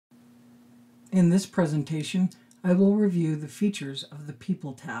In this presentation, I will review the features of the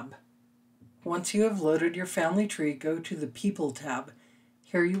People tab. Once you have loaded your family tree, go to the People tab.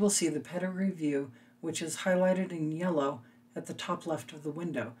 Here you will see the pedigree view, which is highlighted in yellow at the top left of the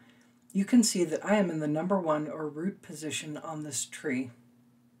window. You can see that I am in the number 1 or root position on this tree.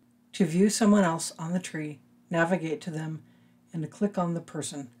 To view someone else on the tree, navigate to them and click on the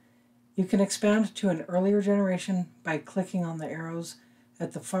person. You can expand to an earlier generation by clicking on the arrows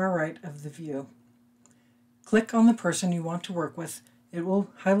at the far right of the view. Click on the person you want to work with. It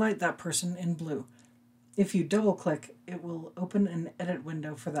will highlight that person in blue. If you double-click, it will open an edit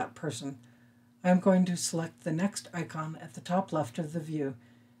window for that person. I'm going to select the next icon at the top left of the view.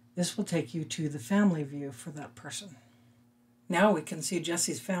 This will take you to the family view for that person. Now we can see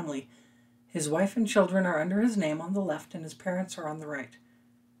Jesse's family. His wife and children are under his name on the left and his parents are on the right.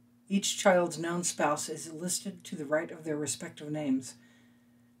 Each child's known spouse is listed to the right of their respective names.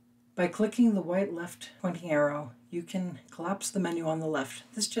 By clicking the white left pointing arrow, you can collapse the menu on the left.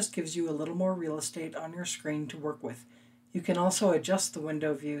 This just gives you a little more real estate on your screen to work with. You can also adjust the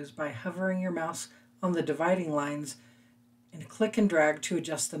window views by hovering your mouse on the dividing lines and click and drag to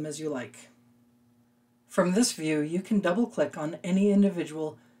adjust them as you like. From this view, you can double-click on any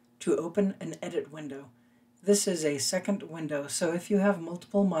individual to open an edit window. This is a second window, so if you have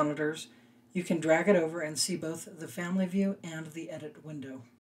multiple monitors, you can drag it over and see both the family view and the edit window.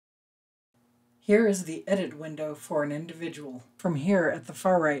 Here is the edit window for an individual. From here at the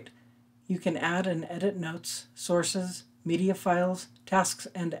far right, you can add and edit notes, sources, media files, tasks,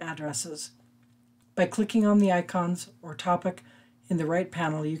 and addresses. By clicking on the icons or topic in the right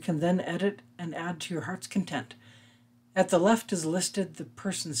panel, you can then edit and add to your heart's content. At the left is listed the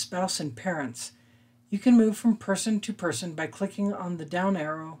person's spouse and parents. You can move from person to person by clicking on the down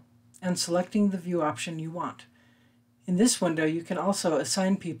arrow and selecting the view option you want. In this window, you can also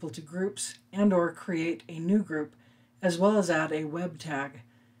assign people to groups and/or create a new group, as well as add a web tag.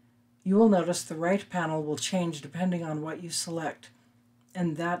 You will notice the right panel will change depending on what you select,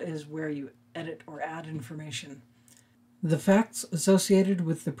 and that is where you edit or add information. The facts associated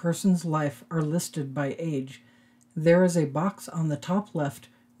with the person's life are listed by age. There is a box on the top left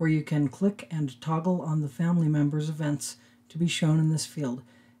where you can click and toggle on the family member's events to be shown in this field.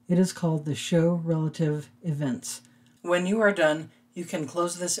 It is called the Show Relative Events. When you are done, you can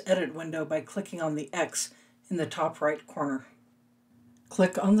close this edit window by clicking on the X in the top right corner.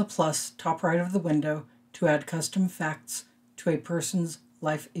 Click on the plus top right of the window to add custom facts to a person's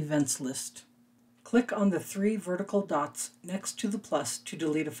life events list. Click on the 3 vertical dots next to the plus to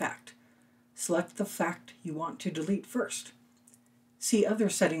delete a fact. Select the fact you want to delete first. See other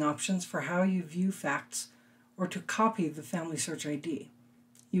setting options for how you view facts or to copy the Family Search ID.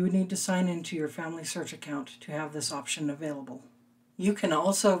 You would need to sign into your Family Search account to have this option available. You can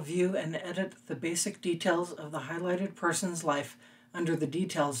also view and edit the basic details of the highlighted person's life under the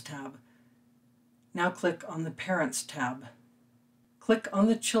Details tab. Now click on the Parents tab. Click on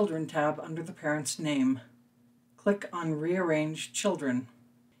the Children tab under the parent's name. Click on Rearrange Children.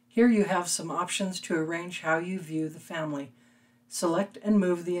 Here you have some options to arrange how you view the family. Select and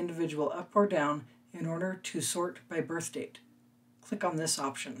move the individual up or down in order to sort by birth date. Click on this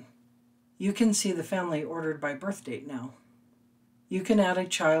option. You can see the family ordered by birth date now. You can add a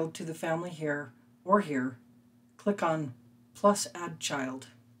child to the family here or here. Click on plus Add Child.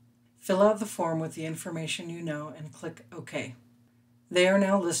 Fill out the form with the information you know and click OK. They are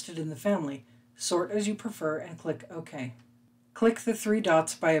now listed in the family. Sort as you prefer and click OK. Click the 3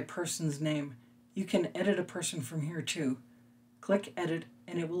 dots by a person's name. You can edit a person from here too. Click Edit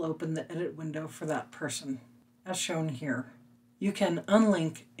and it will open the edit window for that person, as shown here. You can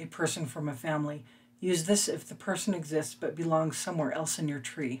unlink a person from a family. Use this if the person exists but belongs somewhere else in your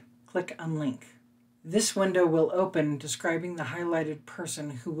tree. Click Unlink. This window will open describing the highlighted person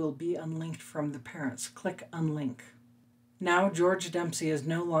who will be unlinked from the parents. Click Unlink. Now George Dempsey is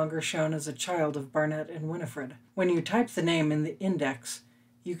no longer shown as a child of Barnett and Winifred. When you type the name in the index,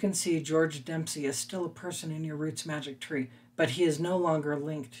 you can see George Dempsey is still a person in your RootsMagic tree, but he is no longer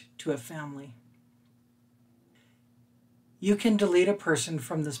linked to a family. You can delete a person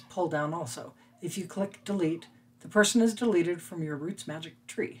from this pull-down also. If you click Delete, the person is deleted from your RootsMagic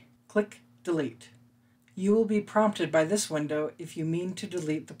tree. Click Delete. You will be prompted by this window if you mean to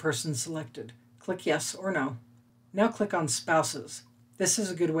delete the person selected. Click Yes or No. Now click on Spouses. This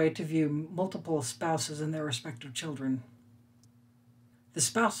is a good way to view multiple spouses and their respective children. The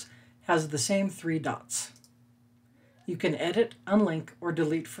spouse has the same 3 dots. You can edit, unlink, or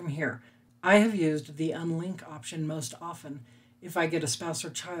delete from here. I have used the Unlink option most often if I get a spouse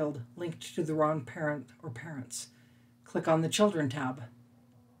or child linked to the wrong parent or parents. Click on the Children tab.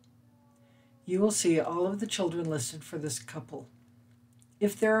 You will see all of the children listed for this couple.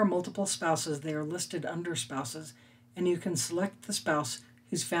 If there are multiple spouses, they are listed under spouses, and you can select the spouse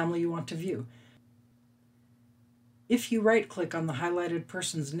whose family you want to view. If you right-click on the highlighted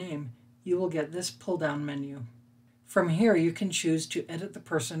person's name, you will get this pull-down menu. From here, you can choose to edit the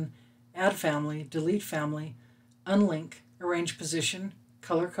person, add family, delete family, unlink, arrange position,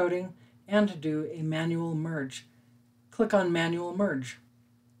 color coding, and do a manual merge. Click on Manual Merge.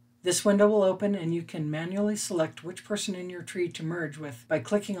 This window will open and you can manually select which person in your tree to merge with by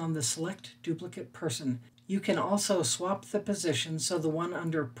clicking on the Select Duplicate Person. You can also swap the position so the one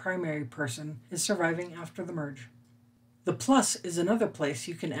under Primary Person is surviving after the merge. The plus is another place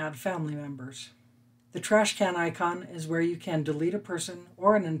you can add family members. The trash can icon is where you can delete a person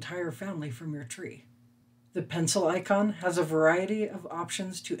or an entire family from your tree. The pencil icon has a variety of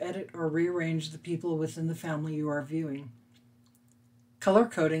options to edit or rearrange the people within the family you are viewing. Color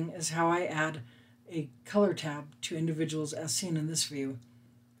coding is how I add a color tab to individuals as seen in this view.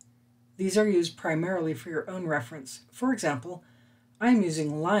 These are used primarily for your own reference. For example, I am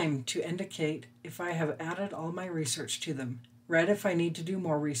using lime to indicate if I have added all my research to them, red if I need to do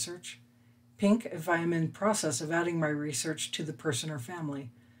more research, pink if I am in process of adding my research to the person or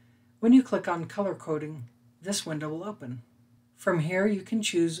family. When you click on color coding, this window will open. From here you can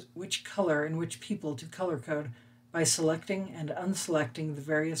choose which color and which people to color code by selecting and unselecting the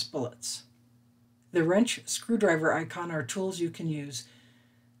various bullets. The wrench, screwdriver icon are tools you can use.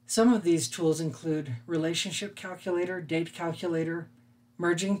 Some of these tools include relationship calculator, date calculator,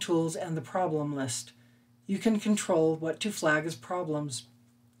 merging tools, and the problem list. You can control what to flag as problems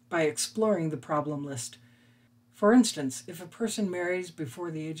by exploring the problem list. For instance, if a person marries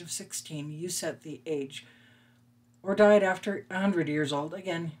before the age of 16, you set the age, or died after 100 years old,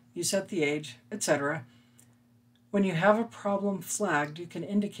 again, you set the age, etc. When you have a problem flagged, you can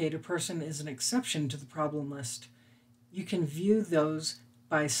indicate a person is an exception to the problem list. You can view those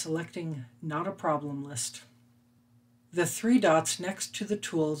by selecting Not a Problem List. The three dots next to the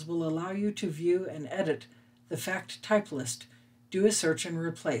tools will allow you to view and edit the fact type list, do a search and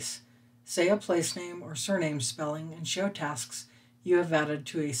replace, say a place name or surname spelling, and show tasks you have added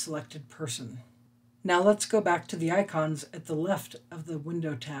to a selected person. Now let's go back to the icons at the left of the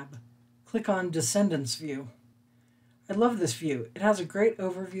Window tab. Click on Descendants View. I love this view. It has a great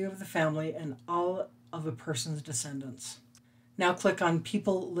overview of the family and all of a person's descendants. Now click on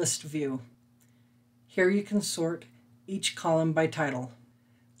People List View. Here you can sort each column by title.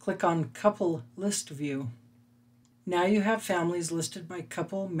 Click on Couple List View. Now you have families listed by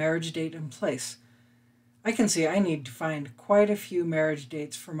couple, marriage date, and place. I can see I need to find quite a few marriage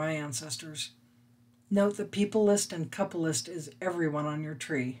dates for my ancestors. Note that People List and Couple List is everyone on your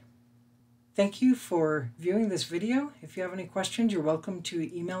tree. Thank you for viewing this video. If you have any questions, you're welcome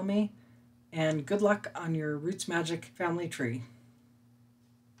to email me, and good luck on your RootsMagic family tree.